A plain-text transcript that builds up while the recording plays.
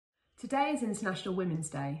Today is International Women's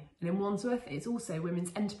Day, and in Wandsworth it's also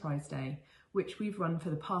Women's Enterprise Day, which we've run for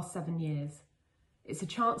the past 7 years. It's a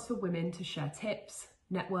chance for women to share tips,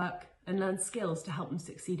 network and learn skills to help them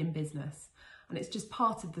succeed in business, and it's just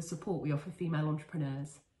part of the support we offer female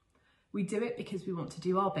entrepreneurs. We do it because we want to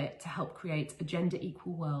do our bit to help create a gender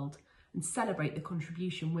equal world and celebrate the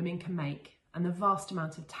contribution women can make and the vast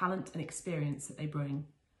amount of talent and experience that they bring.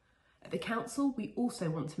 At the council, we also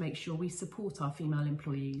want to make sure we support our female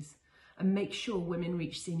employees and make sure women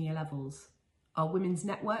reach senior levels. Our women's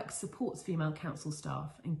network supports female council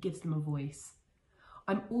staff and gives them a voice.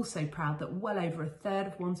 I'm also proud that well over a third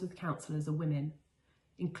of Wandsworth councillors are women,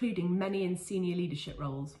 including many in senior leadership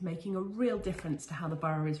roles, making a real difference to how the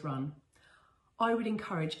borough is run. I would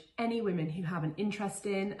encourage any women who have an interest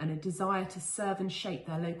in and a desire to serve and shape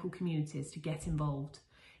their local communities to get involved.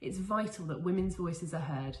 It's vital that women's voices are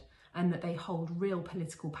heard and that they hold real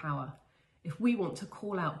political power. If we want to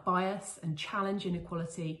call out bias and challenge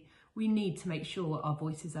inequality, we need to make sure our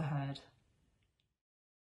voices are heard.